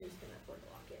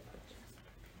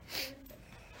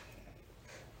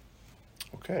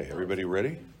Okay, everybody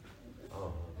ready?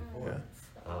 Yeah.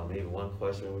 Maybe one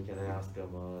question we can ask them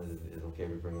is it okay if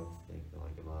we bring up things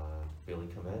like Billy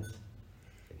Clements,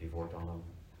 if you've worked on him?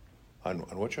 On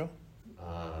what show?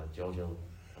 JoJo,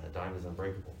 Diamonds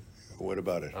Unbreakable. What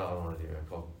about it? I want to hear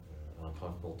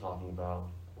uncomfortable talking about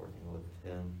working with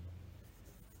him.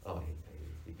 Oh,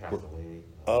 he passed away.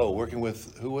 Working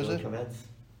with, who was Billy it? Clements.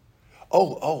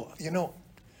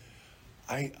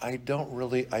 I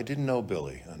didn't know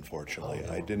Billy, unfortunately.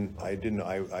 I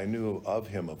knew of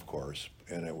him, of course,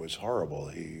 and it was horrible.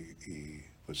 He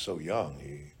was so young.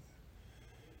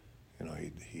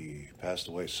 He passed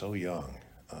away so young.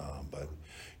 But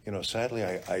sadly,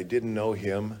 I didn't know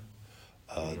him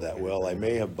that well. I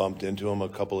may have bumped into him a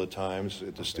couple of times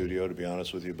at the studio, to be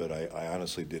honest with you, but I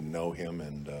honestly didn't know him,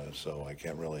 and so I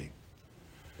can't really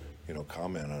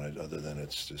comment on it other than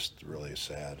it's just really a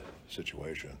sad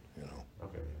situation,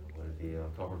 Okay. Would it be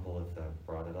comfortable if I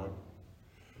brought it up?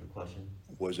 The question?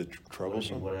 Was it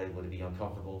troublesome? Would it be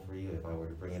uncomfortable for you if I were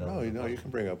to bring it up? No, you can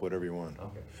bring up whatever you want.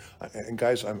 Okay. And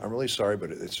guys, I'm really sorry,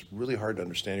 but it's really hard to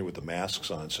understand you with the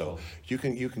masks on. So you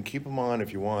can keep them on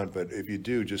if you want, but if you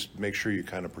do, just make sure you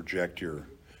kind of project your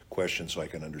question so I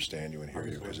can understand you and hear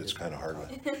you, because it's kind of hard.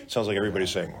 It sounds like everybody's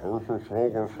saying.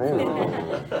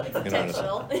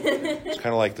 It's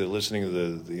kind of like listening to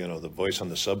the voice on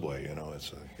the subway.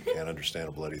 You can't understand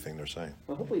a bloody thing they're saying.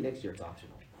 Well, hopefully next year it's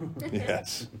optional.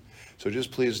 Yes. So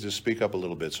please speak up a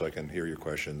little bit so I can hear your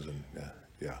questions and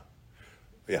yeah.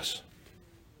 Yes.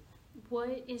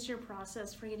 What is your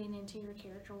process for getting into your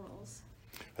character roles?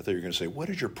 I thought you were going to say, what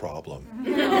is your problem?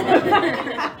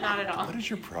 Not at all. What is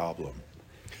your problem?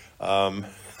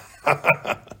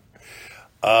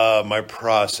 My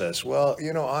process. Well,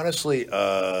 honestly,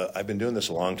 I've been doing this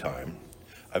a long time.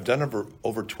 I've done over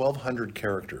 1,200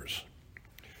 characters.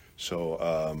 So,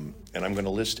 and I'm going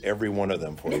to list every one of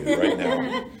them for you right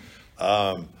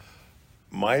now.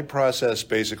 My process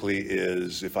basically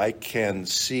is if I can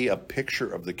see a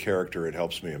picture of the character, it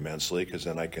helps me immensely, because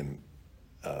then I can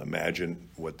imagine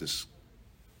what this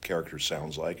character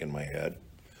sounds like in my head.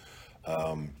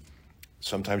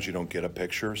 Sometimes you don't get a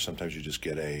picture. Sometimes you just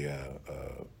get a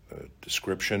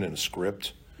description and a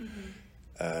script. Mm-hmm.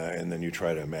 And then you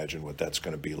try to imagine what that's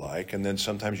going to be like. And then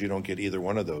sometimes you don't get either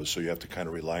one of those, so you have to kind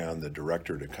of rely on the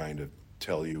director to kind of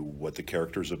tell you what the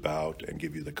character's about and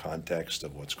give you the context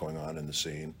of what's going on in the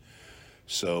scene.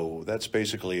 So that's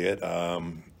basically it.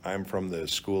 I'm from the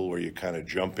school where you kind of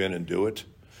jump in and do it.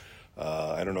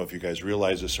 I don't know if you guys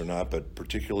realize this or not, but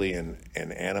particularly in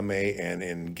anime and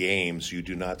in games, you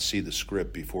do not see the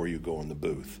script before you go in the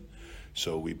booth.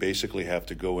 So we basically have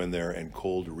to go in there and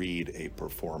cold read a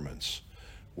performance,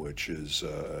 which is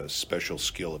a special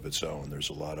skill of its own. There's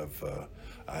a lot of,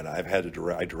 and I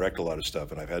direct a lot of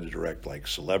stuff, and I've had to direct like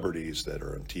celebrities that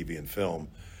are on TV and film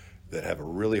that have a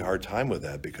really hard time with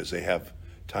that, because they have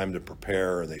time to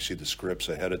prepare and they see the scripts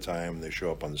ahead of time. And they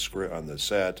show up on the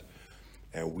set,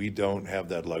 and we don't have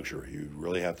that luxury. You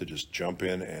really have to just jump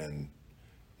in and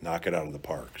knock it out of the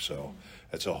park. So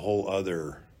it's a whole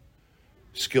other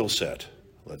skill set,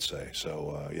 let's say.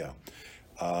 So yeah.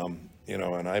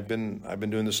 And I've been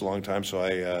doing this a long time, so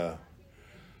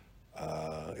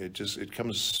it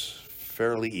comes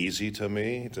fairly easy to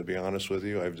me, to be honest with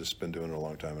you. I've just been doing it a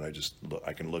long time, and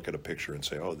I can look at a picture and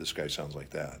say, oh, this guy sounds like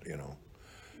that,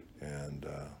 and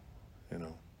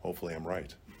hopefully I'm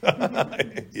right.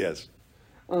 Yes.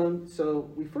 So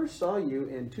we first saw you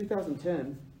in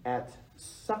 2010 at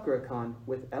Sakura-Con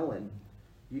with Ellen.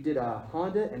 You did a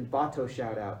Honda and Bato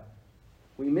shout out.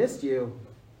 We missed you.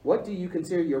 What do you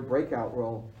consider your breakout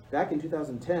role? Back in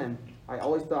 2010, I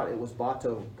always thought it was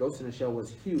Bato. Ghost in the Shell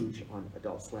was huge on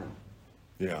Adult Swim.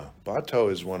 Yeah,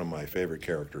 Bato is one of my favorite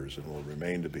characters and will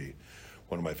remain to be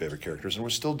one of my favorite characters. And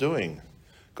we're still doing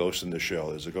Ghost in the Shell.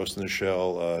 There's a Ghost in the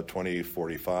Shell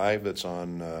 2045 that's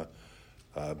on,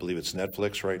 I believe it's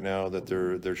Netflix right now that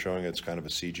they're showing. It's kind of a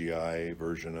CGI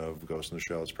version of Ghost in the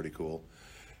Shell. It's pretty cool.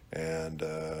 And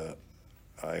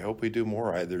I hope we do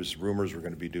more. There's rumors we're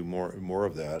going to do more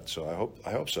of that. So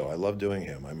I hope so. I love doing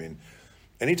him. I mean,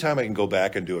 anytime I can go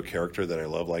back and do a character that I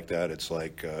love like that, it's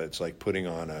like putting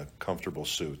on a comfortable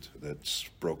suit that's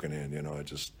broken in.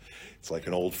 It's like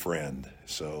an old friend.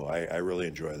 So I really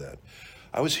enjoy that.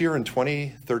 I was here in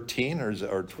 2013 or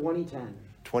 2010.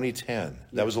 2010.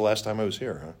 That was the last time I was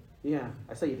here, huh? Yeah,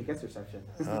 I saw you at the guest reception.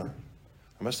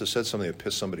 I must have said something that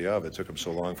pissed somebody off. It took them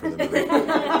so long for them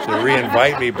to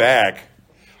re-invite me back.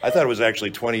 I thought it was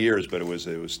actually 20 years, but it was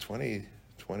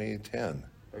 2010.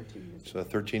 13 years. So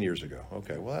 13 years ago.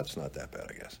 Okay, well, that's not that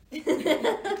bad, I guess.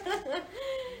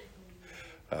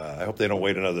 I hope they don't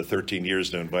wait another 13 years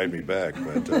to invite me back.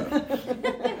 But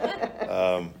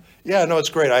Yeah, no, it's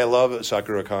great. I love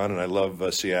Sakura-Con, and I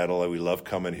love Seattle. We love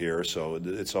coming here, so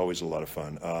it's always a lot of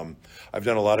fun. I've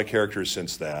done a lot of characters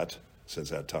since that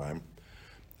time.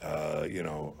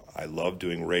 I love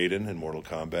doing Raiden in Mortal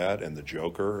Kombat and the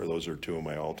Joker. Those are two of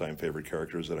my all-time favorite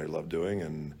characters that I love doing,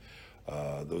 and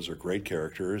those are great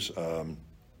characters. Of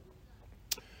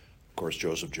course,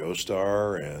 Joseph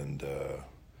Joestar and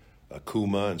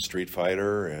Akuma in Street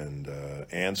Fighter and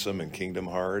Ansem in Kingdom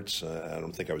Hearts. I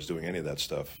don't think I was doing any of that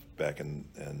stuff back in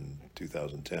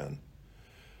 2010.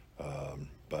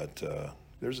 But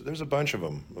there's a bunch of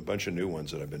them, a bunch of new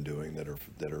ones that I've been doing that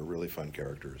are really fun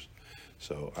characters.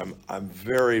 So I'm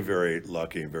very, very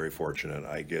lucky and very fortunate.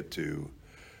 I get to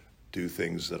do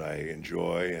things that I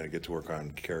enjoy, and I get to work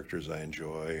on characters I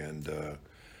enjoy, and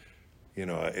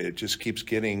it just keeps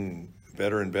getting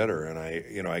better and better. And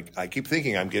I keep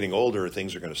thinking I'm getting older,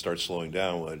 things are going to start slowing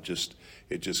down. Well, it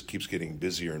just keeps getting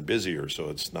busier and busier, so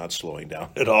it's not slowing down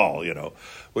at all,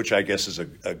 which I guess is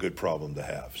a good problem to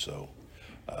have. So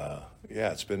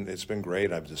yeah, it's been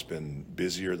great. I've just been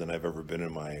busier than I've ever been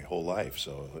in my whole life,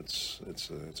 so it's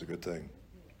a good thing.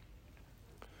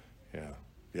 Yeah.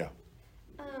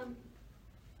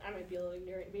 I might be a little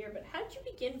ignorant here, but how did you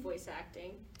begin voice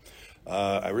acting?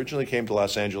 I originally came to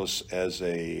Los Angeles as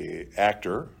a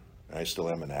actor. I still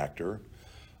am an actor.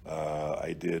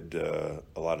 I did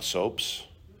a lot of soaps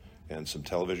and some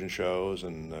television shows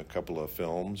and a couple of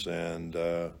films. And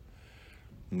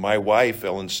my wife,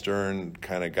 Ellen Stern,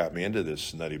 kind of got me into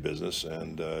this nutty business.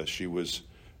 And she was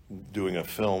doing a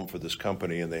film for this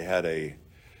company, and they had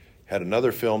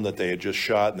another film that they had just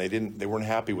shot, and they weren't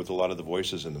happy with a lot of the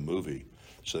voices in the movie,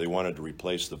 so they wanted to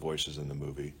replace the voices in the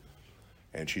movie.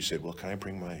 And she said, well, can I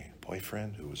bring my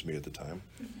boyfriend, who was me at the time?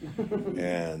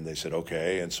 And they said,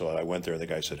 okay. And so I went there, and the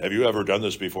guy said, have you ever done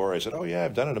this before? I said, oh, yeah,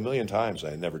 I've done it 1,000,000 times.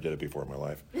 I never did it before in my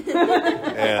life.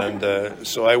 And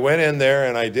so I went in there,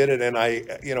 and I did it. And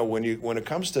when it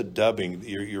comes to dubbing,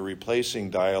 you're replacing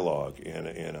dialogue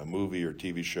in a movie or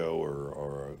TV show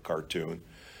or a cartoon.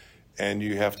 And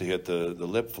you have to hit the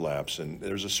lip flaps, and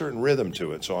there's a certain rhythm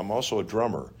to it. So I'm also a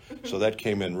drummer, so that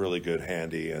came in really good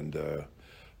handy. And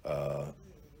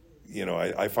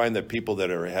I find that people that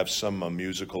have some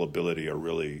musical ability are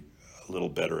really a little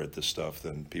better at this stuff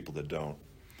than people that don't.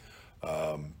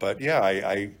 But yeah,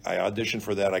 I auditioned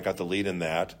for that. I got the lead in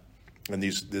that, and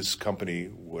this company,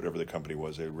 whatever the company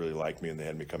was, they really liked me, and they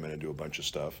had me come in and do a bunch of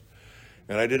stuff.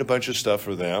 And I did a bunch of stuff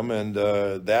for them, and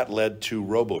that led to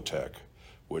Robotech,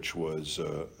 which was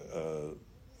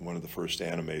one of the first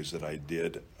animes that I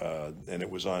did, and it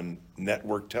was on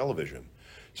network television.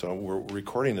 So we're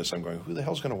recording this. I'm going, who the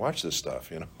hell's going to watch this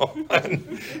stuff, and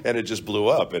it just blew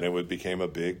up, and it became a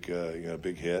big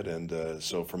hit. And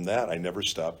so from that, I never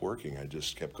stopped working. I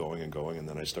just kept going and going, and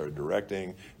then I started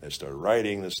directing. I started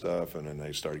writing this stuff, and then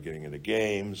I started getting into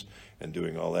games and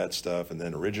doing all that stuff, and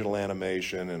then original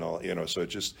animation and all. So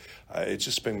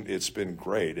it's been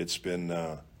great. It's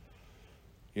been.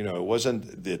 It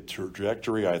wasn't the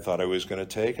trajectory I thought I was going to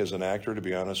take as an actor, to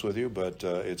be honest with you, but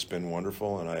it's been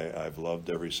wonderful, and I've loved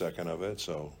every second of it,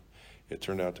 so it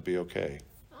turned out to be okay.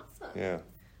 Awesome. Yeah.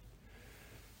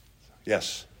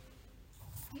 Yes?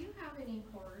 Do you have any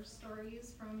horror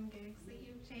stories from gigs that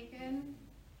you've taken?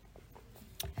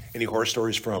 Any horror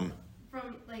stories from?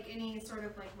 From, any sort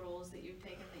of, roles that you've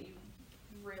taken that you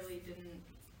really didn't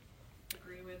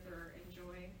agree with or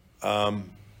enjoy?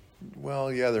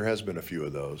 Well, yeah, there has been a few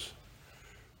of those.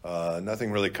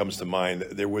 Nothing really comes to mind.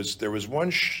 There was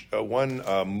one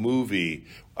movie.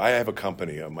 I have a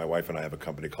company. My wife and I have a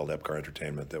company called Epcar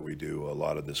Entertainment that we do a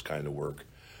lot of this kind of work.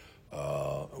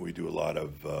 We do a lot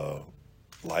of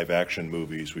live action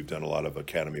movies. We've done a lot of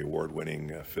Academy Award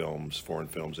winning films, foreign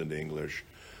films into English.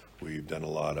 We've done a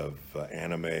lot of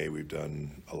anime. We've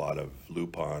done a lot of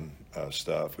Lupin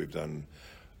stuff. We've done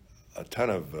a ton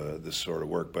of this sort of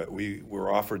work, but we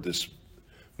were offered this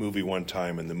movie one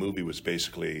time, and the movie was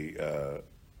basically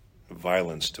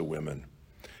violence to women,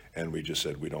 and we just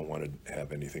said we don't want to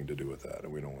have anything to do with that,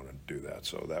 and we don't want to do that.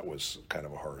 So that was kind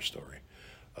of a horror story.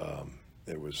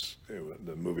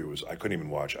 The movie was, I couldn't even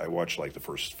watch. I watched the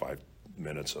first 5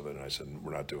 minutes of it, and I said,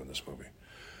 we're not doing this movie.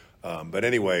 But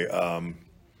anyway,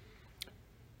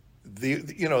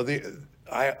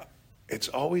 it's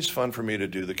always fun for me to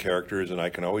do the characters, and I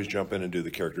can always jump in and do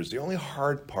the characters. The only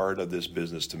hard part of this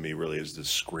business to me really is the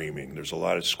screaming. There's a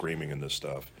lot of screaming in this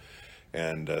stuff.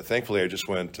 And thankfully, I just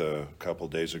went a couple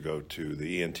days ago to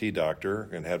the ENT doctor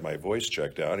and had my voice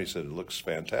checked out. He said, it looks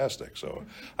fantastic. So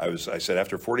I said,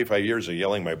 after 45 years of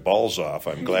yelling my balls off,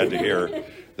 I'm glad to hear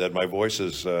that my voice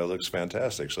looks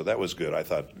fantastic. So that was good. I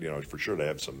thought, for sure to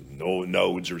have some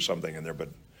nodes or something in there, but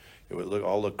It would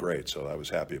all look great, so I was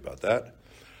happy about that.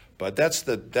 But that's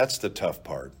the tough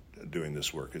part doing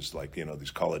this work, is like,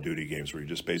 these Call of Duty games where you're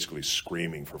just basically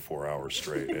screaming for 4 hours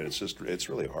straight, and it's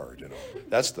really hard.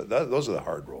 Those are the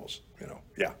hard roles.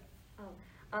 Yeah.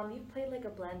 You've played like a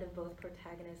blend of both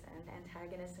protagonists and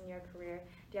antagonists in your career.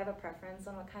 Do you have a preference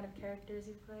on what kind of characters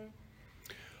you play?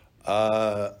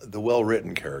 The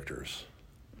well-written characters.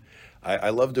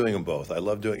 I love doing them both. I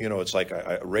love doing, it's like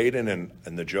Raiden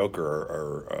and the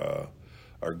Joker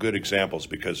are good examples,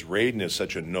 because Raiden is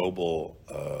such a noble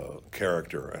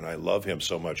character, and I love him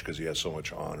so much because he has so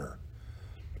much honor.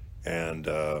 And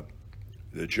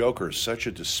the Joker is such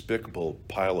a despicable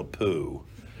pile of poo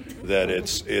that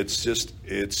it's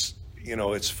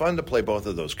fun to play both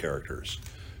of those characters.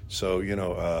 So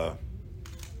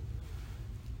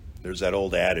there's that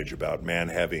old adage about man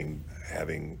having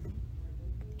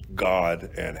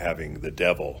God and having the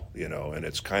devil, and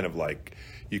it's kind of like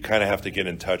you kind of have to get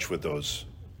in touch with those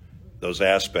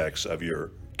aspects of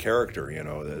your character.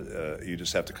 You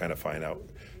just have to kind of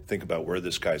think about where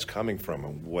this guy's coming from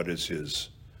and what is his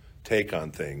take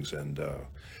on things, and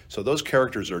so those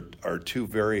characters are two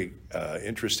very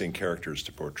interesting characters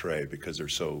to portray, because they're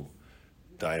so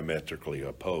diametrically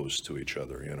opposed to each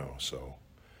other. So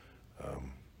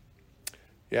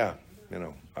yeah,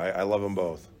 I love them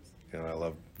both. I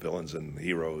love villains and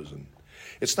heroes, and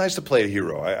it's nice to play a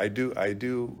hero. I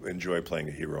do enjoy playing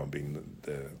a hero and being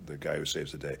the guy who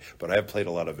saves the day. But I have played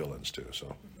a lot of villains too.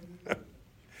 So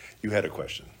you had a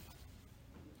question.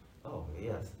 Oh,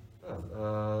 yes.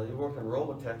 You worked on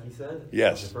Robotech, you said?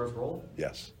 Yes. Your first role?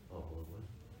 Yes. Oh, lovely.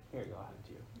 Here you go, I'll hand it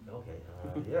to you. Okay,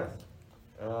 yes.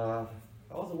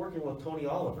 I was working with Tony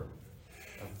Oliver.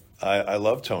 I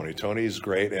love Tony. Tony's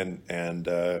great, and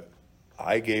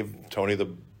I gave Tony the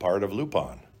part of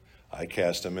Lupin. I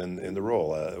cast him in the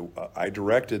role. I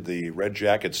directed the Red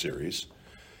Jacket series,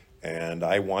 and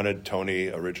I wanted Tony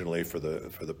originally for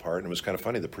the part. And it was kind of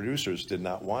funny. The producers did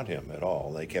not want him at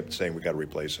all. They kept saying, "We got to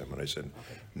replace him." And I said,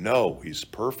 "No, he's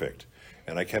perfect."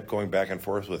 And I kept going back and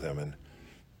forth with him, and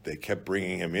they kept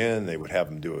bringing him in. They would have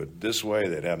him do it this way.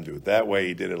 They'd have him do it that way.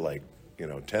 He did it like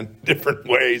 10 different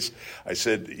ways. I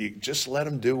said, just let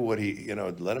him do what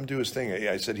let him do his thing.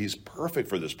 I said, he's perfect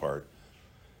for this part.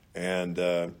 And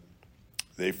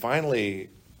they finally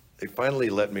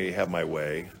let me have my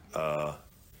way,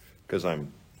 because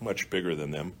I'm much bigger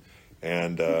than them.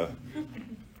 And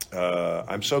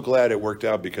I'm so glad it worked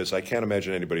out, because I can't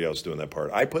imagine anybody else doing that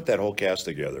part. I put that whole cast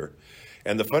together.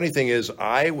 And the funny thing is,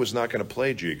 I was not going to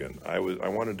play Jigen. I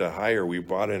wanted to hire, we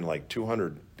brought in like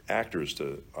 200 actors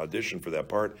to audition for that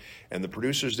part, and the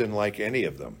producers didn't like any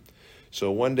of them. So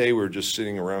one day we were just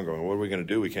sitting around going, what are we going to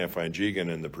do? We can't find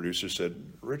Jigen. And the producer said,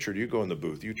 Richard, you go in the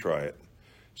booth, you try it.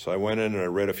 So I went in and I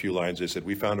read a few lines. They said,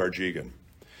 we found our Jigen.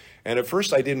 And at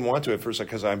first I didn't want to,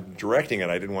 because I'm directing it.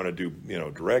 I didn't want to do,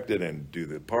 direct it and do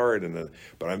the part.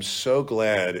 But I'm so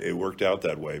glad it worked out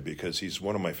that way, because he's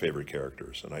one of my favorite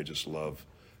characters, and I just love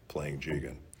playing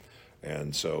Jigen.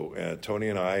 And so Tony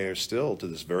and I are still, to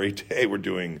this very day, we're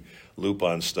doing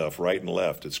Lupin stuff right and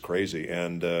left. It's crazy.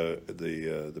 And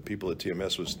the people at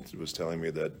TMS was telling me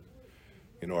that,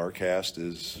 our cast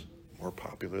is more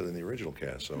popular than the original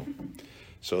cast.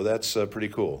 So that's pretty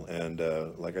cool. And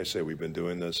like I say, we've been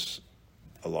doing this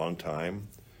a long time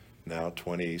now,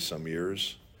 20-some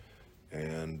years,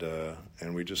 and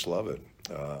we just love it.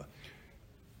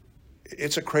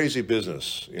 It's a crazy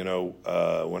business.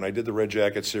 When I did the Red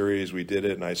Jacket series, we did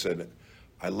it, and I said,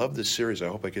 I love this series. I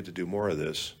hope I get to do more of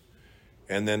this.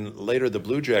 And then later the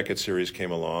Blue Jacket series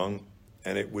came along,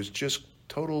 and it was just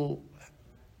total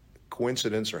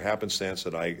coincidence or happenstance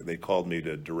that they called me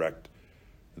to direct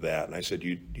that. And I said,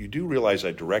 you do realize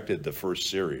I directed the first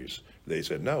series? They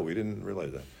said, no, we didn't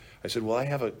realize that. I said, well, I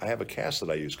have a cast that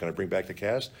I use. Can I bring back the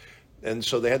cast? And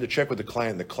so they had to check with the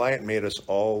client. The client made us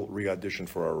all re-audition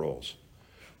for our roles.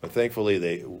 But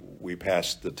thankfully, we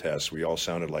passed the test. We all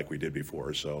sounded like we did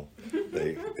before, so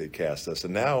they cast us.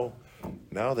 And now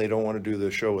they don't want to do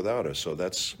the show without us. So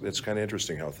it's kind of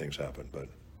interesting how things happen. But,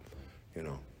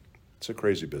 it's a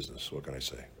crazy business. What can I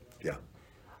say? Yeah.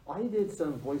 I did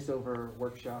some voiceover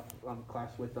workshop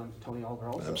class with Tony Oliver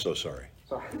also. I'm so sorry.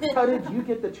 So how did you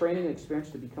get the training and experience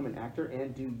to become an actor,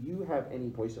 and do you have any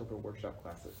voiceover workshop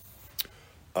classes?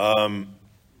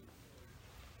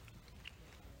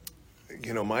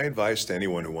 My advice to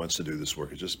anyone who wants to do this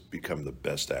work is just become the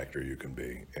best actor you can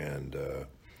be, and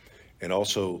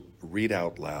also read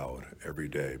out loud every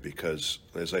day, because,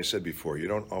 as I said before, you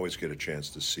don't always get a chance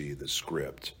to see the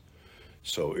script.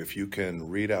 So if you can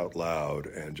read out loud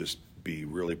and just be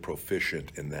really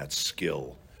proficient in that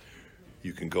skill,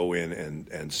 you can go in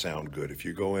and sound good. If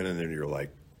you go in and then you're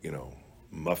like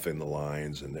muffing the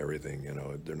lines and everything,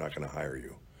 they're not going to hire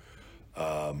you.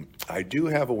 I do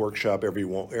have a workshop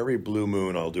every blue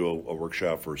moon. I'll do a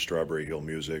workshop for Strawberry Hill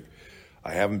Music.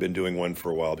 I haven't been doing one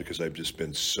for a while because I've just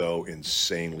been so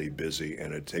insanely busy,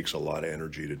 and it takes a lot of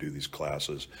energy to do these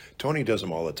classes. Tony does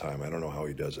them all the time. I don't know how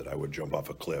he does it. I would jump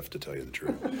off a cliff, to tell you the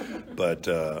truth. But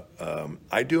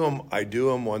I do them. I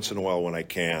do them once in a while when I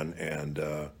can, and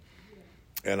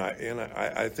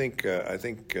I think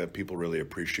people really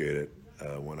appreciate it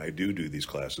when I do these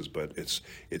classes. But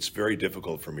it's very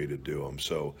difficult for me to do them.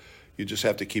 So you just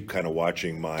have to keep kind of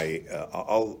watching my.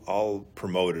 I'll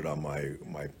promote it on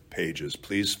my pages.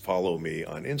 Please follow me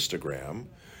on Instagram,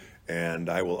 and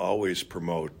I will always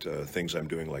promote things I'm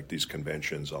doing, like these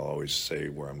conventions. I'll always say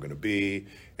where I'm going to be,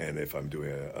 and if I'm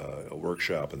doing a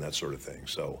workshop and that sort of thing.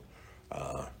 So,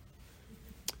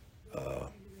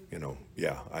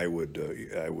 I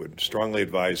would strongly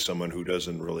advise someone who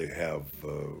doesn't really have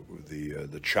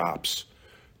the chops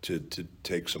to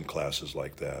take some classes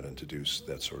like that and to do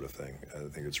that sort of thing. I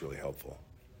think it's really helpful.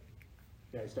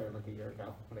 Yeah, I started like a year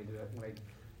ago when I did that. When I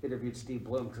interviewed Steve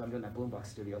Bloom, because I'm doing that Bloombox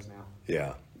Studios now.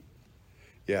 Yeah.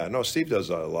 No, Steve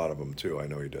does a lot of them too. I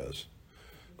know he does.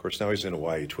 Of course, now he's in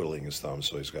Hawaii twiddling his thumbs,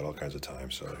 so he's got all kinds of time,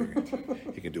 so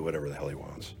he can do whatever the hell he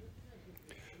wants.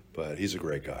 But he's a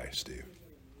great guy, Steve.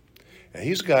 And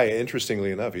he's a guy,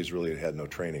 interestingly enough, he's really had no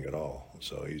training at all.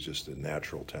 So he's just a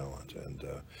natural talent.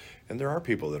 And there are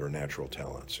people that are natural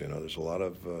talents. There's a lot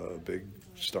of big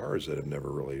stars that have never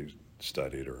really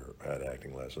studied or had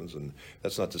acting lessons. And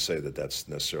that's not to say that that's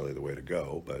necessarily the way to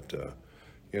go. But,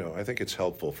 I think it's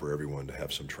helpful for everyone to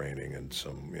have some training and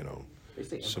some, They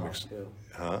say improv too.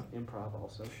 Huh? Improv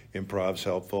also. Improv's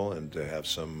helpful, and to have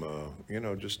some,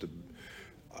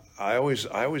 I always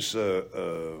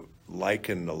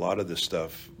liken a lot of this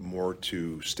stuff more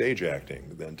to stage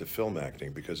acting than to film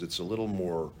acting, because it's a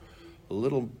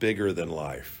little bigger than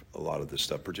life. A lot of this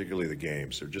stuff, particularly the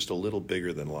games, they're just a little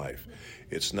bigger than life.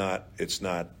 It's not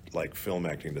like film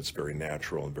acting that's very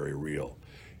natural and very real.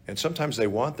 And sometimes they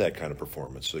want that kind of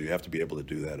performance, so you have to be able to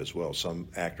do that as well. Some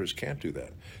actors can't do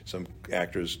that. Some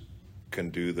actors can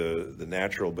do the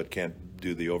natural but can't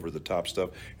do the over-the-top stuff,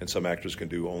 and some actors can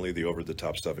do only the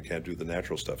over-the-top stuff and can't do the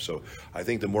natural stuff. So I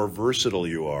think the more versatile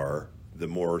you are, the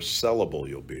more sellable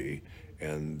you'll be,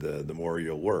 and the more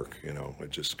you'll work.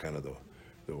 It's just kind of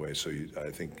the way. So I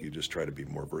think you just try to be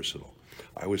more versatile.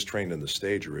 I was trained in the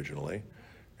stage originally,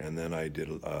 and then I did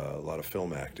a lot of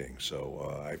film acting.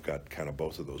 So I've got kind of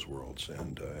both of those worlds,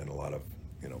 and a lot of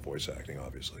voice acting,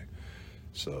 obviously.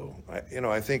 So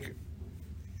I think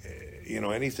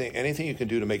anything you can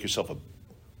do to make yourself a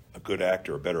good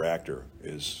actor, a better actor,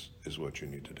 is what you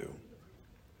need to do.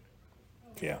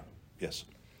 Yeah. Yes.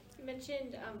 You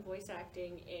mentioned voice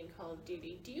acting in Call of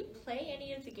Duty. Do you play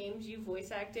any of the games you voice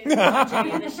acted, or watch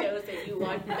any of the shows that you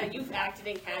watch that you've acted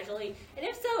in casually? And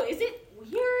if so, is it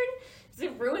weird? Does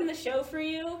it ruin the show for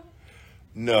you?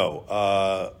 No.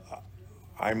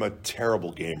 I'm a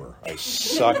terrible gamer. I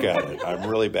suck at it. I'm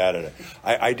really bad at it.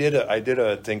 I did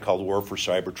a thing called War for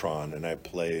Cybertron, and I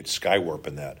played Skywarp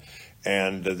in that.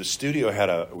 And the studio had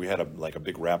a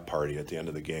big rap party at the end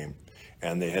of the game,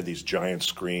 and they had these giant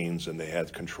screens, and they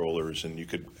had controllers, and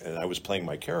and I was playing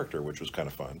my character, which was kind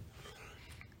of fun.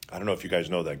 I don't know if you guys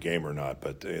know that game or not,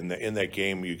 but in that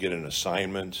game you get an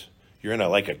assignment. You're in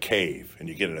a cave, and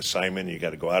you get an assignment, and you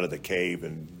got to go out of the cave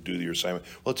and do your assignment.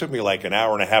 Well, it took me like an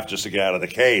hour and a half just to get out of the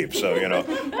cave. So,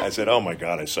 I said, oh my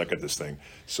God, I suck at this thing.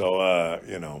 So,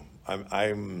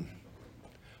 I'm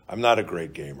not a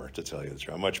great gamer, to tell you the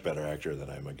truth. I'm a much better actor than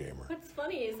I'm a gamer. What's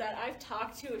funny is that I've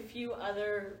talked to a few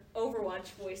other Overwatch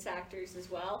voice actors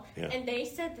as well, and they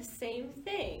said the same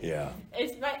thing. Yeah.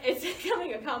 It's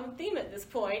becoming a common theme at this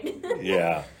point.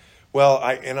 Yeah. Well,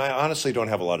 I honestly don't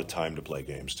have a lot of time to play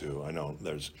games too. I know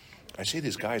I see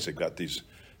these guys that got these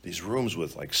rooms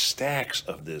with like stacks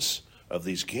of these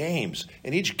games,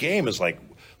 and each game is like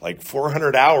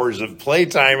 400 hours of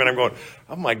playtime, and I'm going,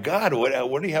 oh my God,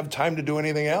 what do you have time to do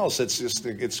anything else?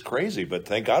 It's crazy, but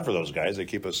thank God for those guys. They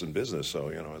keep us in business, so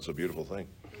it's a beautiful thing.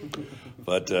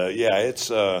 But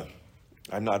it's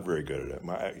I'm not very good at it.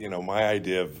 My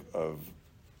idea of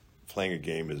playing a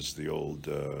game is the old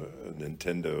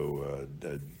Nintendo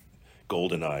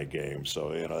GoldenEye game.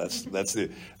 So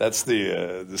that's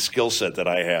the skill set that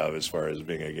I have as far as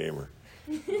being a gamer.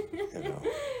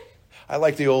 I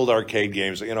like the old arcade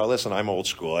games. Listen, I'm old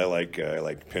school. I like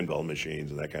pinball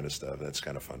machines and that kind of stuff. That's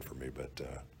kind of fun for me. But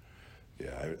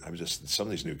I'm just, some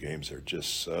of these new games are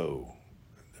just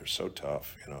they're so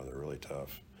tough. They're really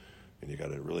tough, and you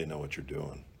got to really know what you're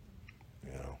doing.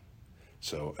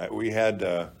 So we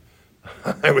had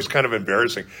It was kind of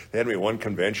embarrassing. They had me at one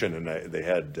convention, and they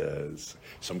had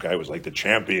some guy was like the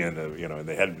champion, and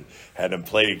they had him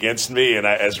play against me, and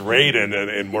as Raiden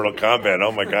in Mortal Kombat.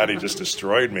 Oh my God, he just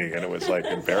destroyed me, and it was like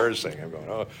embarrassing. I'm going,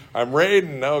 oh, I'm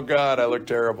Raiden. Oh God, I look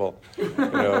terrible.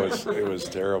 It was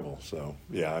terrible. So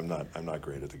yeah, I'm not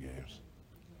great at the games.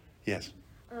 Yes.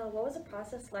 What was the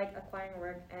process like acquiring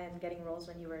work and getting roles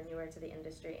when you were newer to the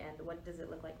industry, and what does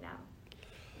it look like now?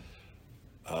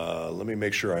 Let me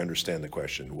make sure I understand the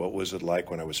question. What was it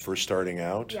like when I was first starting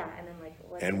out? Yeah, and then like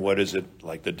what? And what is it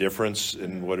like? The difference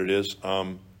in what it is?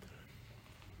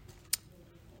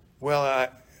 Well,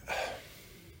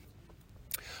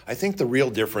 I think the real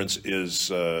difference is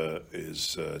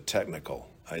technical.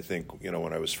 I think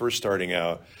when I was first starting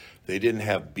out, they didn't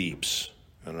have beeps.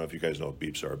 I don't know if you guys know what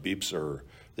beeps are. Beeps are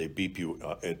they beep you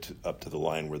up to the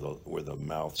line where the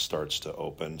mouth starts to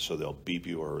open. So they'll beep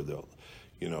you, or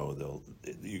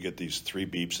you get these 3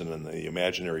 beeps, and then the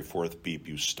imaginary 4th beep,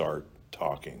 you start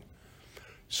talking.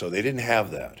 So they didn't have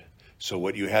that. So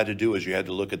what you had to do is you had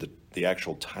to look at the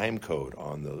actual time code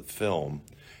on the film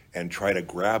and try to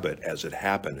grab it as it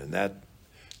happened. And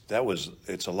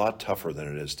it's a lot tougher than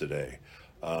it is today.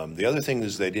 The other thing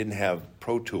is they didn't have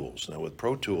Pro Tools. Now with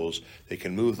Pro Tools, they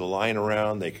can move the line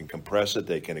around, they can compress it,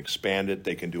 they can expand it,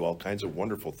 they can do all kinds of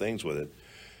wonderful things with it.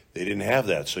 They didn't have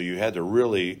that, so it had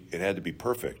to be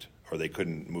perfect, or they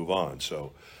couldn't move on.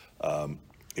 So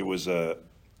it was those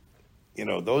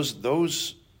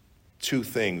 2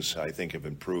 things I think have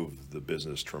improved the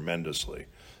business tremendously,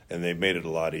 and they've made it a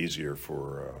lot easier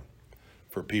for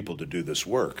people to do this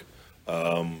work.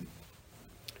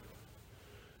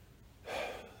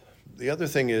 The other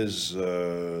thing is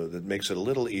that makes it a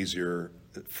little easier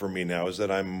for me now is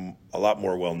that I'm a lot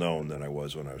more well known than I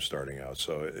was when I was starting out.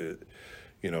 So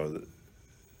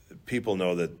people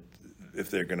know that if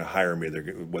they're going to hire me,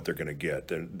 what they're going to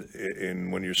get.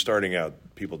 And when you're starting out,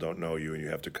 people don't know you, and you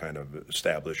have to kind of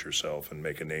establish yourself and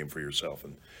make a name for yourself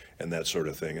and that sort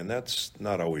of thing. And that's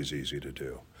not always easy to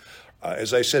do.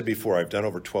 As I said before, I've done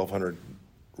over 1,200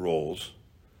 roles,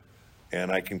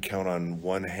 and I can count on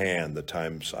one hand the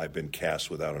times I've been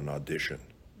cast without an audition.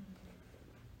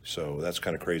 So that's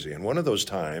kind of crazy. And one of those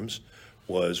times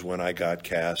was when I got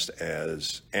cast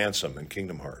as Ansem in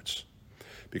Kingdom Hearts.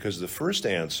 Because the first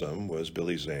Ansem was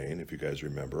Billy Zane, if you guys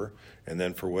remember, and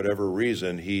then for whatever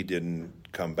reason, he didn't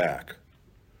come back.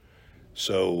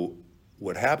 So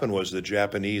what happened was the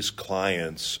Japanese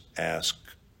clients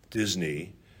asked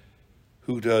Disney,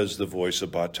 who does the voice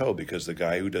of Batou? Because the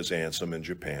guy who does Ansem in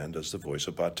Japan does the voice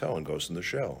of Batou in Ghost in the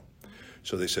Shell.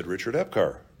 So they said Richard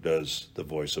Epcar does the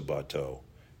voice of Batou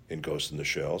in Ghost in the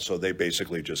Shell. So they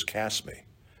basically just cast me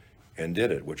and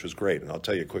did it, which was great. And I'll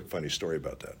tell you a quick funny story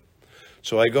about that.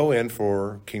 So I go in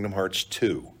for Kingdom Hearts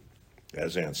 2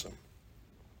 as Ansem.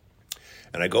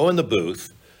 And I go in the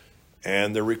booth,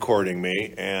 and they're recording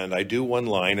me, and I do one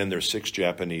line, and there's 6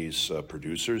 Japanese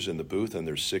producers in the booth, and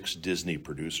there's 6 Disney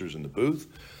producers in the booth.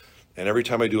 And every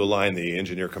time I do a line, the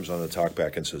engineer comes on the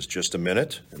talkback and says, just a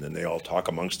minute. And then they all talk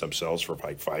amongst themselves for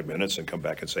like 5 minutes and come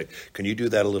back and say, can you do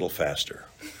that a little faster?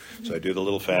 So I do it a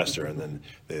little faster, and then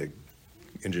the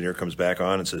engineer comes back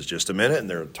on and says, just a minute. And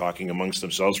they're talking amongst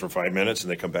themselves for 5 minutes, and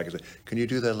they come back and say, can you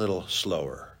do that a little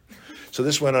slower? So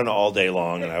this went on all day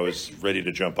long, and I was ready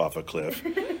to jump off a cliff.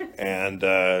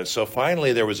 And so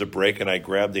finally there was a break, and I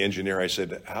grabbed the engineer. I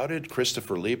said, how did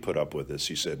Christopher Lee put up with this?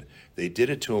 He said, they did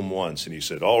it to him once. And he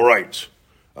said, all right,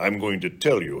 I'm going to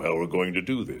tell you how we're going to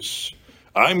do this.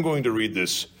 I'm going to read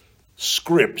this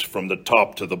script from the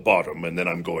top to the bottom, and then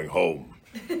I'm going home.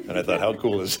 And I thought, how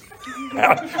cool is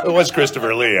that? It was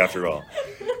Christopher Lee, after all.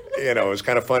 It was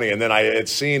kind of funny. And then I had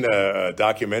seen a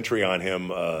documentary on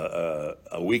him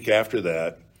a week after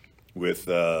that with,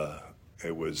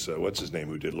 it was, what's his name,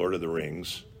 who did Lord of the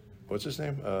Rings. What's his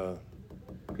name?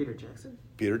 Peter Jackson?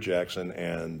 Peter Jackson,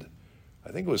 and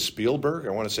I think it was Spielberg. I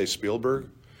want to say Spielberg.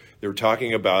 They were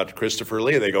talking about Christopher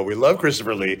Lee. They go, we love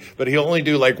Christopher Lee, but he'll only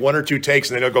do like 1 or 2 takes,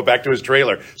 and then he'll go back to his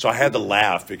trailer. So I had to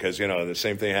laugh because, the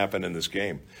same thing happened in this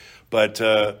game. But,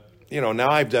 now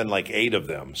I've done like 8 of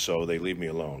them, so they leave me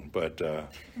alone. But,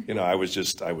 I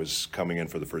was coming in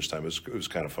for the first time. It was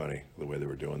kind of funny the way they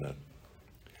were doing that.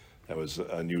 That was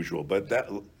unusual. But that,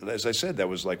 as I said, that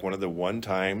was like one of the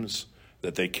times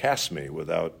that they cast me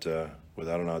without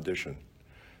an audition.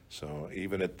 So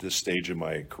even at this stage of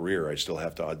my career, I still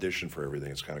have to audition for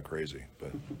everything. It's kind of crazy,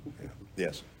 but yeah.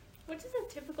 Yes. What does a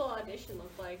typical audition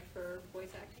look like for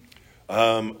voice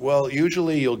acting? Well,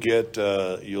 usually you'll get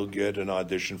an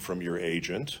audition from your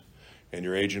agent, and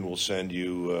your agent will send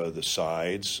you the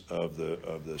sides of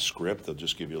the script. They'll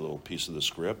just give you a little piece of the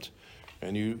script,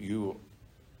 and you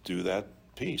do that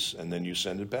piece, and then you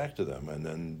send it back to them, and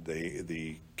then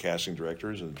the casting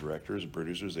directors and directors and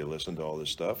producers, they listen to all this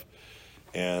stuff,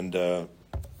 and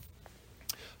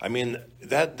I mean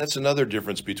that's another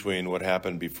difference between what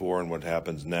happened before and what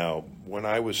happens now. When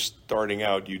I was starting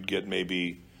out, you'd get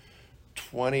maybe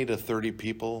 20 to 30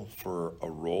 people for a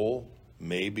role,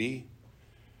 maybe.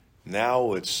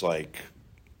 Now it's like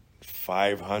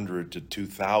 500 to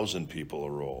 2,000 people a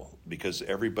role, because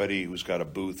everybody who's got a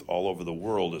booth all over the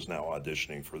world is now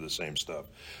auditioning for the same stuff.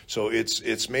 So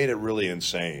it's made it really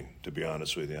insane, to be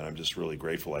honest with you. And I'm just really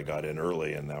grateful I got in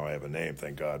early, and now I have a name,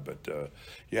 thank God. But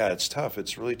yeah, it's tough.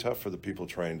 It's really tough for the people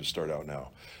trying to start out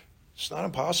now. It's not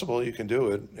impossible. You can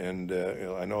do it. And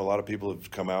I know a lot of people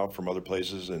have come out from other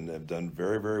places and have done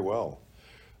very, very well.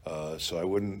 So I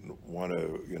wouldn't want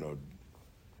to,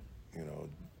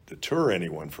 deter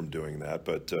anyone from doing that,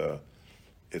 but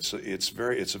it's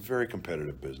a very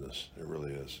competitive business. It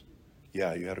really is.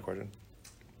 Yeah, you had a question?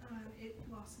 It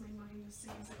lost my mind as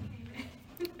soon as it came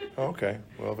in. Oh, okay.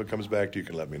 Well, if it comes back to you,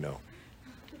 can let me know.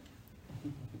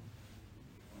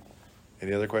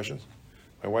 Any other questions?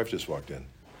 My wife just walked in.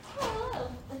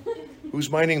 Who's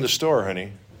minding the store,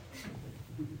 honey?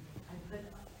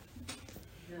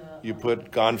 You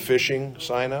put "Gone Fishing"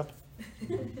 sign up?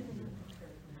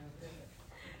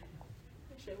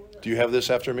 Do you have this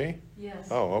after me? Yes.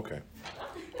 Oh, okay.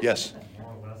 Yes.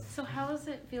 So how does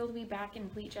it feel to be back in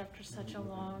Bleach after such a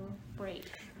long break?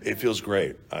 It feels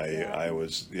great. I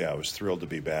was thrilled to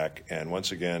be back. And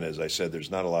once again, as I said, there's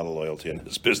not a lot of loyalty in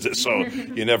this business, so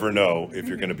you never know if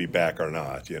you're going to be back or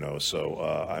not, So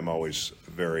I'm always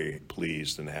very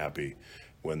pleased and happy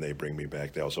when they bring me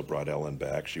back. They also brought Ellen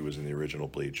back. She was in the original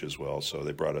Bleach as well, so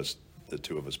they brought the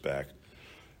two of us back.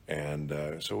 And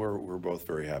so we're both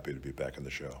very happy to be back in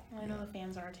the show. Well, I know the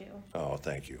fans are too. Oh,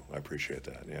 thank you. I appreciate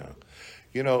that. Yeah,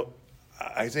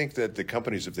 I think that the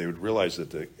companies, if they would realize that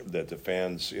the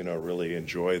fans, really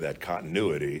enjoy that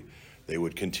continuity, they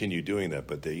would continue doing that.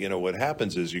 But what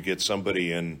happens is you get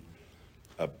somebody in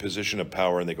a position of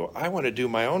power and they go, I want to do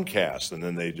my own cast, and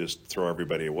then they just throw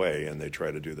everybody away and they try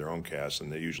to do their own cast,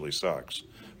 and it usually sucks.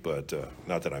 But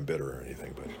not that I'm bitter or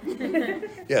anything. But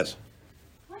yes.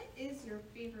 What is your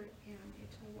favorite anime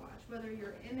to watch, whether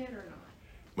you're in it or not?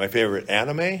 My favorite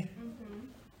anime?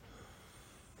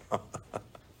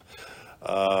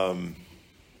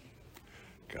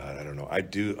 God, I don't know. I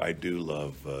do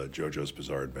love JoJo's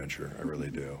Bizarre Adventure. I really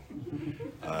do.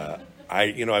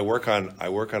 I work on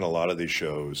a lot of these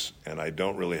shows, and I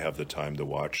don't really have the time to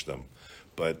watch them.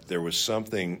 But there was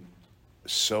something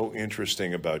so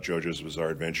interesting about JoJo's Bizarre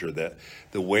Adventure, that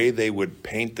the way they would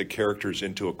paint the characters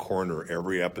into a corner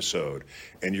every episode,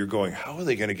 and you're going, how are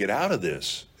they going to get out of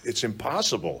this? It's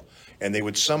impossible. And they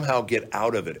would somehow get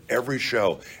out of it every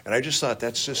show. And I just thought,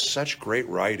 that's just such great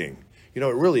writing. It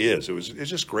really is. It's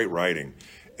just great writing.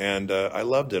 And I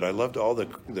loved it. I loved all the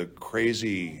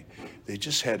crazy, they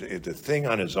just had the thing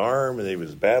on his arm, and he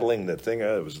was battling the thing.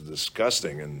 It was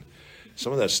disgusting. And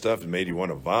some of that stuff made you want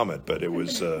to vomit, but it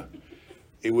was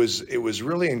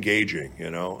really engaging,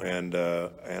 and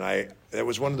that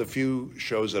was one of the few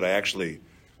shows that I actually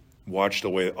watched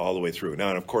all the way through. Now,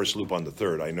 and of course, Lupin the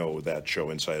Third, I know that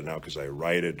show inside and out because I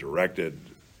write it, directed,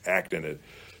 act in it.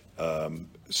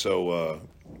 So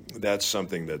that's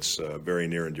something that's very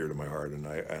near and dear to my heart, and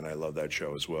I love that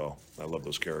show as well. I love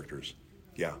those characters.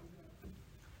 Yeah.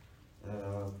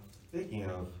 Speaking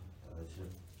of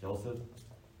Joseph,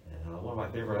 and one of my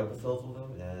favorite episodes with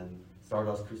him, and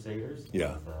Stardust Crusaders.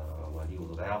 Yeah. When he was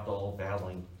with Abdul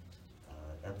battling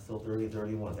episode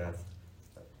 30-31. That's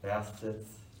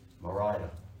Bassett's Mariah.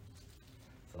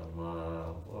 So,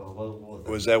 what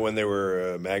was that when they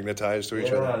were magnetized to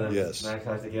each other? Yes.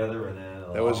 Magnetized together, and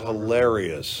then that was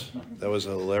hilarious. That was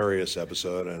a hilarious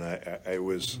episode, and it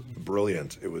was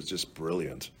brilliant. It was just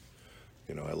brilliant.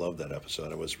 I love that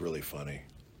episode. It was really funny.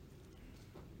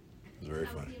 It was very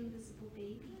funny. The invisible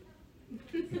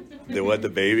baby. The what? The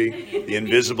baby? The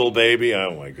invisible baby?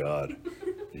 Oh my God!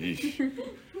 Yeesh.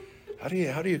 How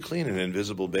do you clean an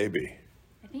invisible baby?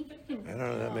 I think you can. I don't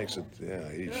know. That makes it.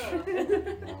 Yeah. Yeesh.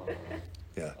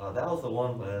 Yeah. That was the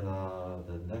one in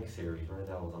the next series, right?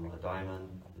 That was on Diamond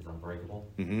is Unbreakable.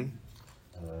 Mm-hmm.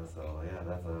 So yeah,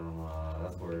 that's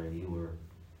where you were.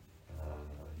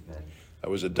 You met. I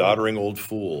was a doddering old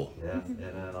fool. Yes, and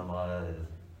then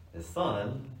his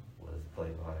son was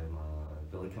played by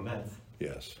Billy Kometz.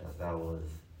 Yes. That was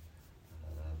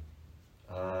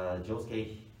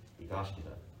Josuke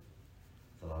Higashida.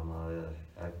 So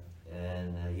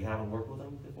and you haven't worked with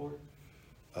him before?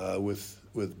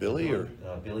 With Billy or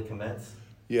Billy Kometz?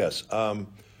 yes.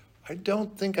 I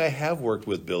don't think I have worked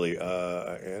with Billy,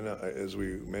 and as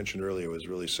we mentioned earlier, it was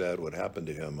really sad what happened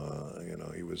to him. You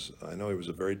know, I know he was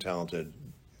a very talented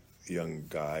young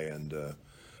guy, and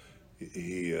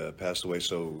he passed away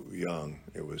so young.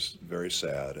 It was very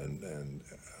sad, and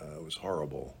it was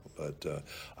horrible. But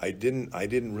I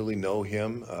didn't really know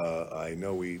him. I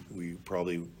know we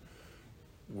probably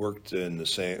worked in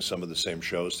some of the same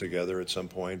shows together at some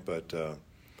point, but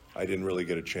I didn't really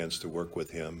get a chance to work with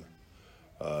him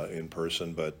in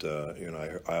person. But you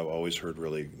know, I've always heard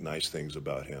really nice things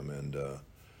about him, and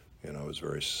you know, I was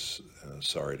very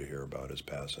sorry to hear about his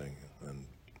passing. And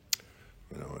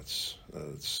you know, it's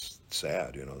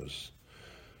sad. You know, there's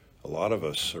a lot of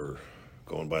us are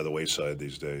going by the wayside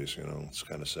these days. You know, it's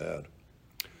kind of sad.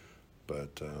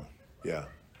 But yeah,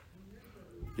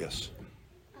 yes.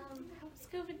 How's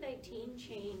COVID-19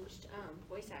 changed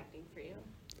voice acting for you?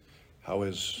 How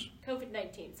is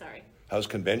COVID-19, sorry. how's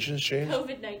conventions changed?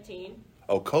 COVID-19.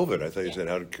 Oh, COVID. I thought you said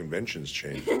how did conventions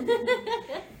change?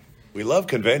 We love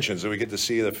conventions, and we get to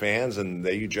see the fans, and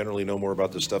they generally know more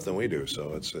about the stuff than we do.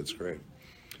 So it's great.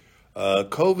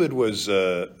 COVID was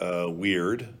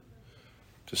weird,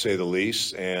 to say the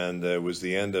least, and it was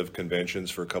the end of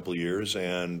conventions for a couple of years.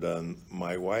 And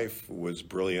my wife was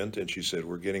brilliant, and she said,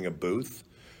 "We're getting a booth."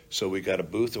 So we got a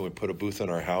booth, and we put a booth in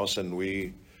our house, and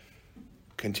we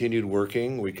continued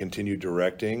working. We continued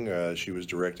directing. She was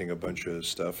directing a bunch of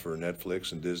stuff for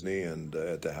Netflix and Disney, and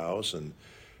at the house, and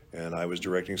I was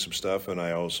directing some stuff, and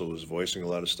I also was voicing a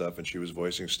lot of stuff, and she was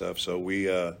voicing stuff. So we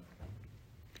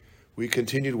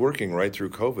continued working right through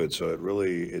COVID. So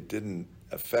it didn't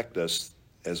affect us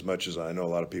as much as I know a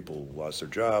lot of people lost their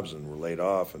jobs and were laid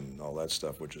off and all that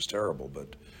stuff, which is terrible.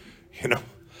 But you know,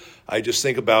 I just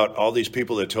think about all these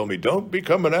people that told me, "Don't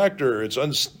become an actor. It's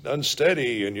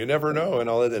unsteady, and you never know," and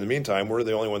all that. In the meantime, we're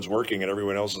the only ones working, and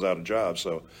everyone else is out of jobs.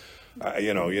 So.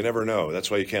 You know, you never know. That's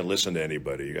why you can't listen to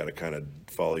anybody. You got to kind of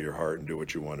follow your heart and do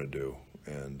what you want to do.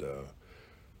 And,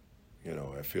 you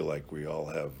know, I feel like we all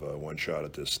have one shot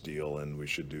at this deal, and we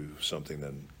should do something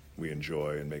that we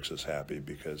enjoy and makes us happy,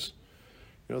 because,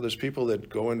 you know, there's people that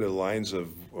go into lines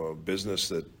of business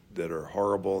that are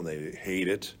horrible, and they hate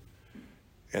it,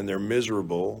 and they're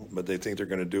miserable, but they think they're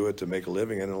going to do it to make a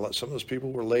living. And some of those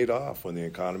people were laid off when the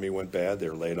economy went bad. They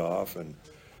were laid off, and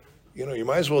you know, you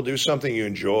might as well do something you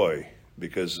enjoy,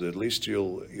 because at least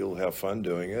you'll have fun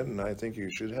doing it. And I think you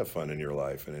should have fun in your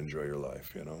life and enjoy your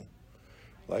life. You know,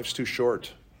 life's too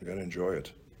short. You got to enjoy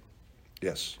it.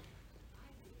 Yes.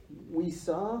 We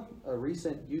saw a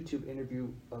recent YouTube interview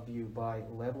of you by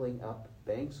Leveling Up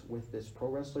Banks with this pro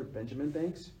wrestler Benjamin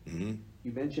Banks. Mm-hmm.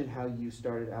 You mentioned how you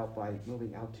started out by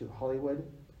moving out to Hollywood.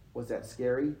 Was that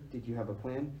scary? Did you have a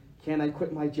plan? Can I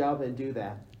quit my job and do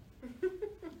that?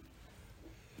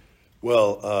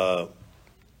 Well,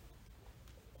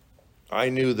 I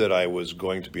knew that I was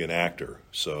going to be an actor,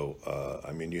 so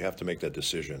I mean, you have to make that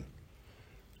decision.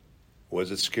 Was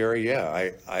it scary?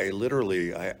 Yeah, I literally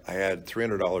had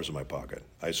 $300 in my pocket.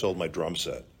 I sold my drum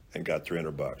set and got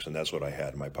 $300, and that's what I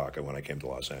had in my pocket when I came to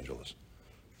Los Angeles.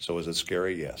 So was it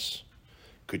scary? Yes.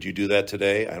 Could you do that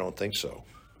today? I don't think so.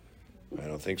 I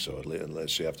don't think so,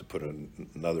 unless you have to put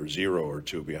another zero or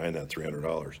two behind that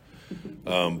 $300.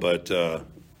 But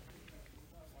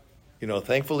you know,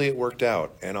 thankfully it worked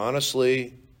out. And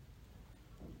honestly,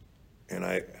 and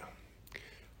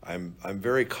I'm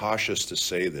very cautious to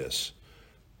say this,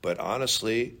 but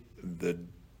honestly, the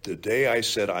day I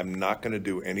said I'm not going to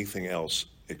do anything else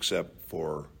except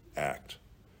for act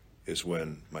is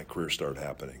when my career started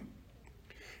happening.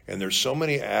 And there's so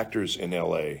many actors in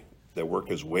LA that work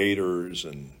as waiters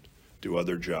and do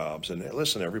other jobs. And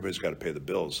listen, everybody's got to pay the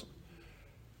bills.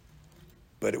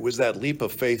 But it was that leap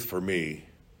of faith for me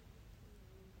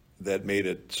that made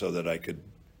it so that I could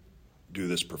do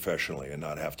this professionally and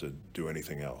not have to do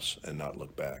anything else and not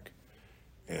look back.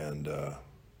 And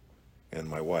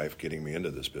my wife getting me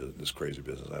into this crazy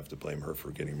business. I have to blame her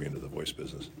for getting me into the voice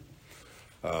business.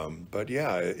 But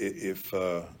yeah, if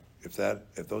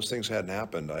those things hadn't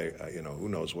happened, I you know, who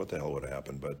knows what the hell would have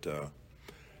happened. But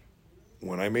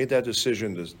when I made that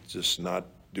decision to just not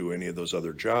do any of those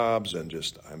other jobs and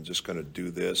I'm just going to do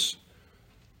this,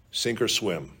 sink or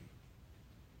swim.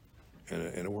 And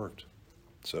it worked.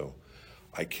 So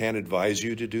I can't advise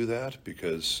you to do that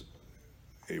because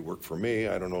it worked for me.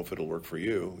 I don't know if it'll work for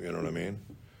you. You know what I mean?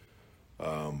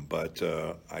 But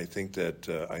I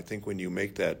think when you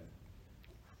make that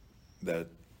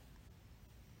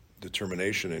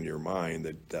determination in your mind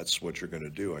that that's what you're going to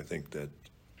do, I think that,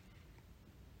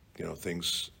 you know,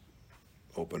 things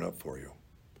open up for you.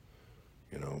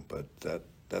 You know, but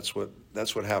that's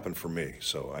what happened for me.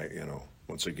 So you know,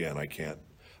 once again,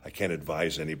 I can't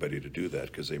advise anybody to do that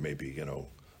because they may be,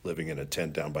 living in a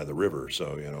tent down by the river.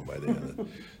 So, by the end of it.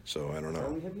 So I don't know.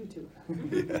 So we have YouTube.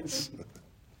 Yes.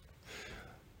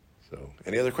 So,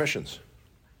 any other questions?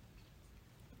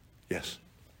 Yes.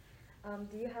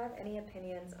 Do you have any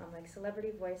opinions on like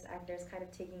celebrity voice actors kind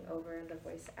of taking over the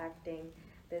voice acting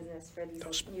business for these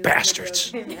Those new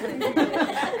bastards.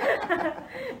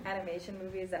 animation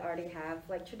movies that already have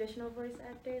like traditional voice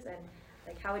actors, and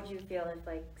like how would you feel if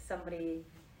like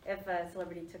if a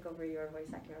celebrity took over your voice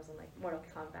acting roles in like Mortal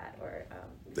Kombat or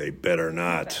They better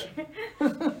not.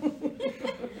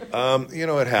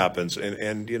 It happens,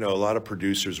 and a lot of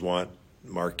producers want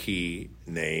marquee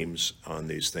names on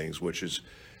these things, which is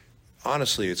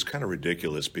honestly, it's kind of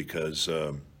ridiculous because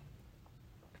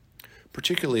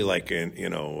particularly like in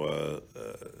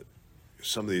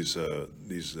some of these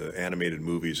animated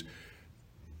movies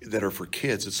that are for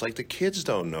kids, it's like the kids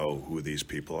don't know who these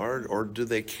people are, or do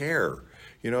they care?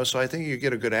 So I think you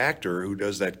get a good actor who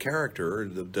does that character, or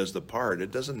does the part.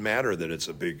 It doesn't matter that it's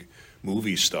a big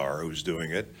movie star who's doing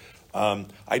it.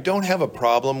 I don't have a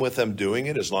problem with them doing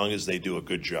it as long as they do a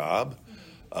good job.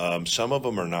 Some of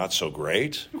them are not so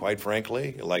great, quite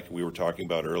frankly. Like we were talking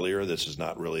about earlier, this is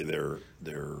not really their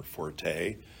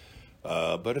forte.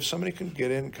 But if somebody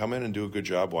can come in and do a good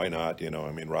job, why not?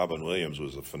 Robin Williams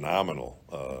was a phenomenal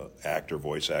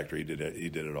voice actor. He did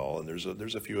it all. And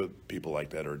there's a few people like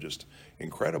that are just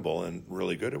incredible and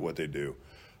really good at what they do.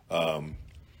 I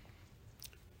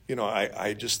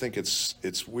just think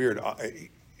it's weird.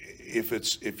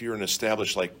 If you're an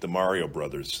established, like the Mario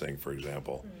Brothers thing, for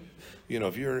example,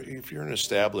 if you're an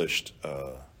established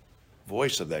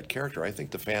voice of that character, I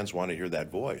think the fans want to hear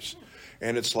that voice.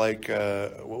 And it's like,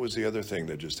 what was the other thing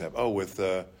that just happened? Oh, with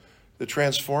the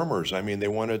Transformers. They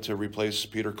wanted to replace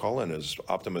Peter Cullen as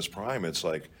Optimus Prime. It's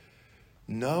like,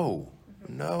 no,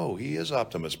 he is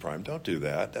Optimus Prime. Don't do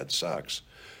that. That sucks.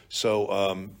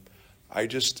 So I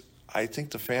think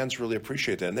the fans really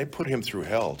appreciate that. And they put him through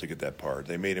hell to get that part.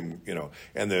 They made him,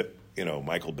 and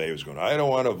Michael Bay was going, I don't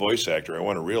want a voice actor. I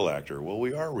want a real actor. Well,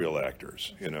 we are real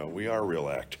actors. We are real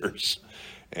actors.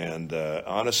 And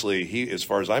honestly, as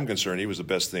far as I'm concerned, he was the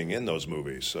best thing in those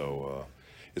movies. So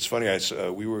it's funny.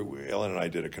 Ellen and I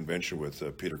did a convention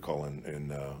with Peter Cullen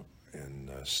in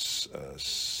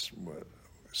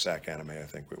SAC Anime, I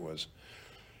think it was.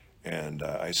 And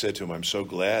I said to him, I'm so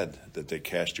glad that they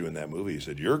cast you in that movie. He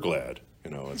said, you're glad.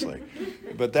 It's like,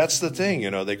 but that's the thing.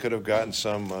 They could have gotten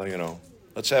some.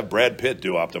 Let's have Brad Pitt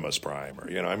do Optimus Prime, or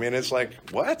it's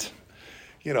like what.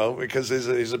 Because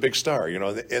he's a big star,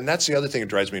 and that's the other thing that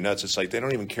drives me nuts. It's like they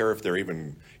don't even care if they're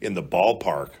even in the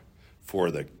ballpark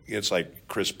it's like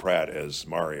Chris Pratt as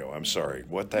Mario. I'm sorry.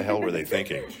 What the hell were they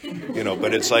thinking?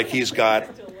 But it's like he's got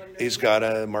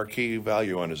a marquee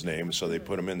value on his name, so they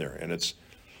put him in there. And it's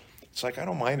like, I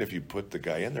don't mind if you put the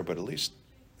guy in there, but at least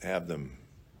have them,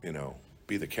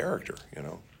 be the character,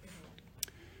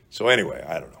 So anyway,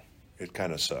 I don't know. It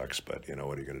kind of sucks, but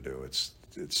what are you going to do? It's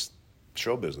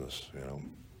show business,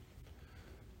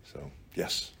 So,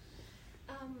 yes.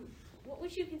 What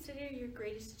would you consider your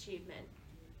greatest achievement?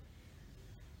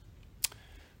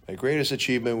 My greatest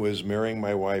achievement was marrying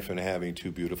my wife and having 2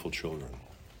 beautiful children.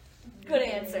 Good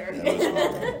answer.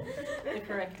 the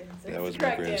correct answer? That was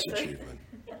my greatest achievement.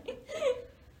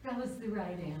 That was the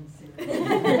right answer.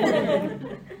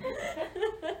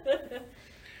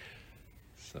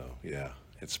 So, yeah.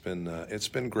 It's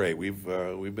been great. We've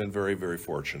been very, very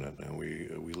fortunate, and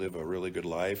we live a really good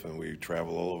life, and we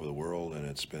travel all over the world, and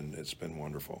it's been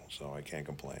wonderful. So I can't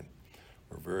complain.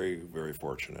 We're very, very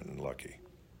fortunate and lucky.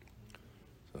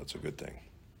 So that's a good thing.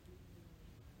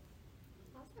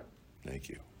 Awesome. Thank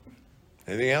you.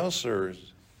 Anything else, or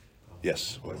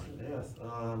yes? Yes.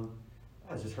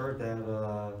 I just heard that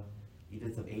you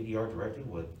did some ADR directing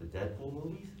with the Deadpool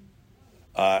movies.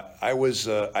 I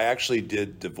actually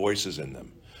did the voices in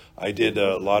them. I did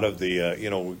a lot of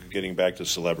the, getting back to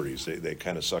celebrities, they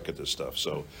kind of suck at this stuff.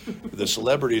 So the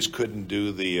celebrities couldn't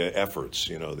do the efforts,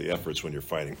 the efforts when you're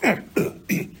fighting.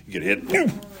 You get hit,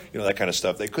 that kind of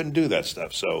stuff. They couldn't do that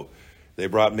stuff. So they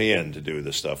brought me in to do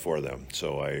the stuff for them.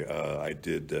 So I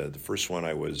did, the first one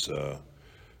I was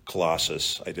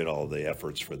Colossus. I did all the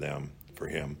efforts for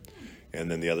him. And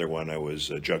then the other one I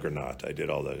was Juggernaut. I did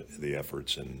all the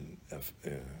efforts and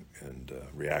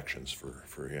reactions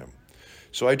for him.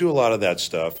 So I do a lot of that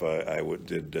stuff. I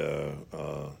did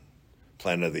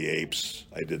Planet of the Apes.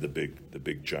 I did the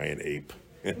big giant ape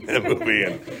in that movie,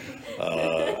 and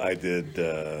I did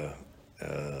a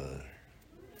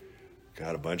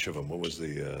bunch of them. What was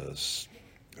the? It's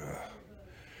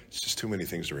just too many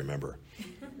things to remember.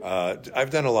 I've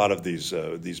done a lot of these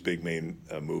big main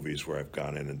movies where I've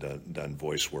gone in and done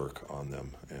voice work on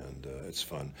them, and it's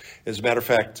fun. As a matter of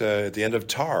fact, at the end of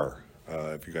Tar,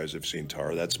 if you guys have seen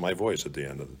Tar, that's my voice at the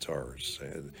end of the Tar.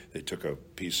 They took a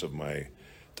piece of my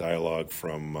dialogue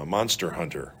from Monster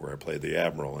Hunter, where I played the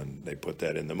Admiral, and they put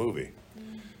that in the movie.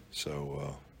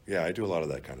 So, yeah, I do a lot of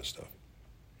that kind of stuff.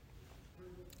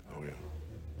 Oh, yeah.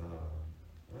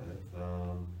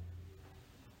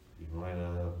 You might,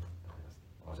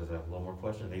 I'll just have one more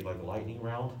question. Maybe like a lightning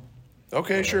round?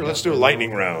 Okay, sure. Let's do a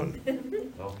lightning round.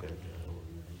 Okay.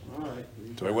 All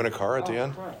right. Do I win a car at the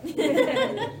end? Crap.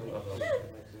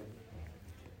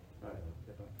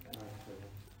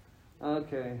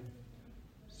 Okay.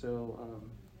 So,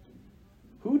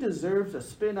 who deserves a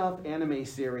spin-off anime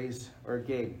series or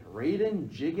game? Raiden,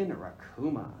 Jigen, or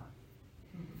Akuma?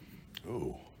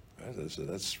 Ooh,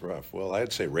 that's rough. Well,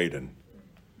 I'd say Raiden.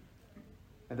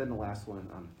 And then the last one.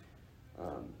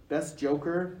 Best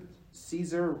Joker,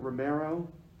 Cesar Romero,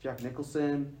 Jack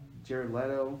Nicholson, Jared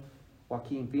Leto,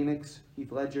 Joaquin Phoenix,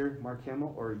 Heath Ledger, Mark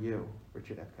Hamill, or you,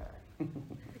 Richard Epcar?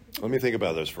 Let me think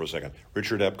about this for a second.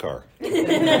 Richard Epcar.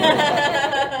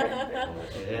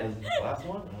 And last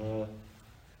one,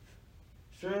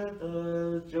 should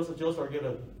Joseph Joestar get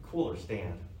a cooler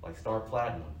stand, like Star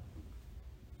Platinum?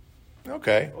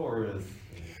 Okay. Or is...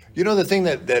 You know, the thing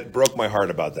that broke my heart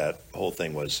about that whole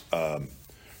thing was,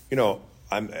 you know,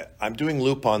 I'm doing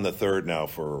Lupin the Third now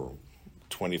for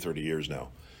 20, 30 years now.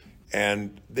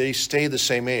 And they stay the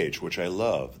same age, which I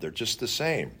love. They're just the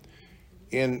same.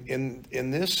 In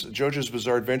this JoJo's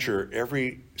Bizarre Adventure,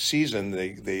 every season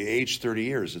they age 30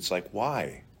 years. It's like,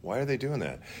 why? Why are they doing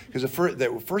that? Because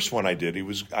the first one I did,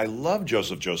 I loved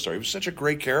Joseph Joestar. He was such a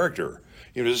great character.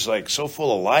 He was just like so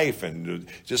full of life, and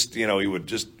just, you know, he would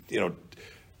just, you know,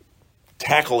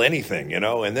 tackle anything, you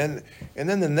know. And then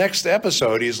the next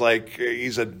episode, he's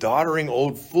a doddering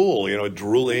old fool, you know,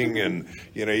 drooling, and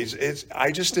you know,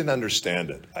 I just didn't understand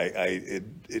it.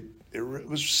 It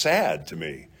was sad to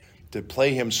me to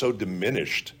play him so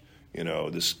diminished, you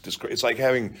know. It's like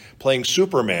playing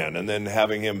Superman and then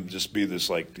having him just be this,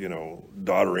 like, you know,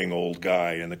 doddering old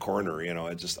guy in the corner, you know.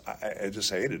 I just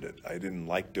hated it. I didn't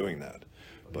like doing that.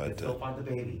 But still find the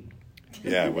baby.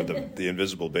 Yeah, with the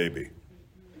invisible baby.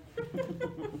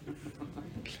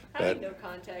 Having no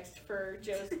context for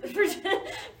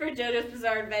JoJo's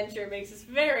Bizarre Adventure makes this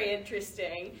very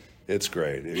interesting. It's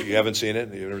great. You haven't seen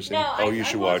it? You've never seen it? Oh, you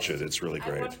should watch it. It's really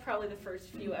great. I watched probably the first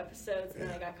few episodes, and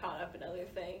then I got caught up in other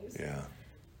things. Yeah.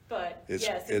 But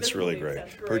it's really great.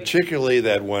 Particularly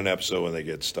that one episode when they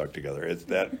get stuck together.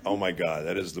 Oh my God,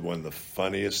 that is one of the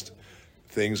funniest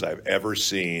things I've ever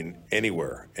seen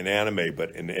anywhere in anime,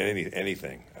 but in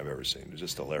anything I've ever seen. It's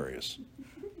just hilarious.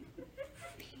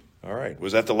 All right,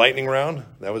 was that the lightning round?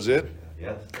 That was it?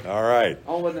 Yes. All right.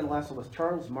 Oh, and then the last one was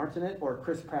Charles Martinet or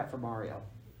Chris Pratt for Mario.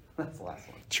 That's the last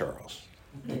one. Charles.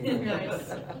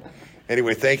 Nice.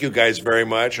 Anyway, thank you guys very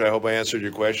much. I hope I answered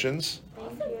your questions.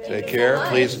 Take care.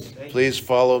 Please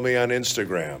follow me on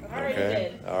Instagram.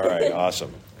 Okay. All right.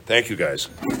 Awesome. Thank you guys.